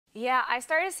Yeah, I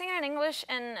started singing in English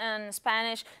and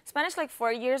Spanish. Spanish like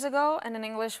 4 years ago, and in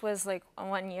English was like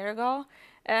 1 year ago.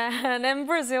 And in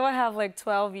Brazil, I have like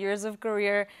 12 years of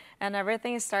career, and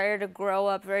everything started to grow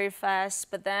up very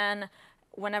fast. But then,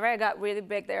 whenever I got really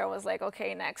big there, I was like,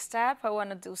 okay, next step, I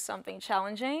want to do something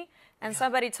challenging. And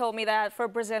somebody told me that for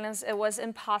Brazilians, it was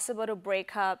impossible to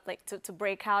break up, like to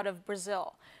break out of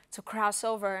Brazil, to cross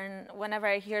over. And whenever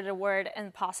I hear the word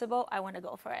impossible, I want to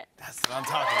go for it. That's what I'm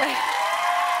talking about.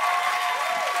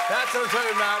 That's what I'm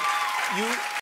talking about. You